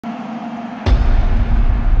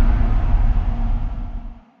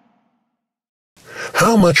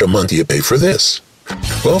How much a month do you pay for this?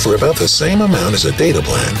 Well, for about the same amount as a data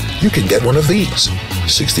plan, you can get one of these.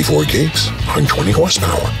 64 gigs, 120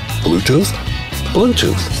 horsepower. Bluetooth?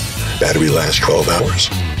 Bluetooth. Battery lasts 12 hours.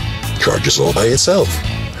 Charges all by itself.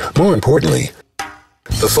 More importantly,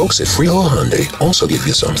 the folks at Freehold Hyundai also give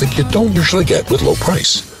you something you don't usually get with low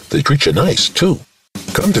price. They treat you nice, too.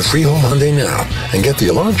 Come to Freehold Hyundai now and get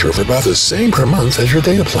the launcher for about the same per month as your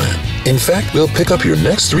data plan. In fact, we'll pick up your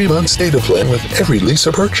next 3 months data plan with every lease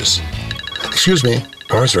or purchase. Excuse me,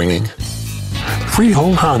 car's ringing.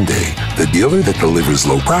 Freehold Hyundai, the dealer that delivers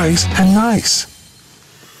low price and nice.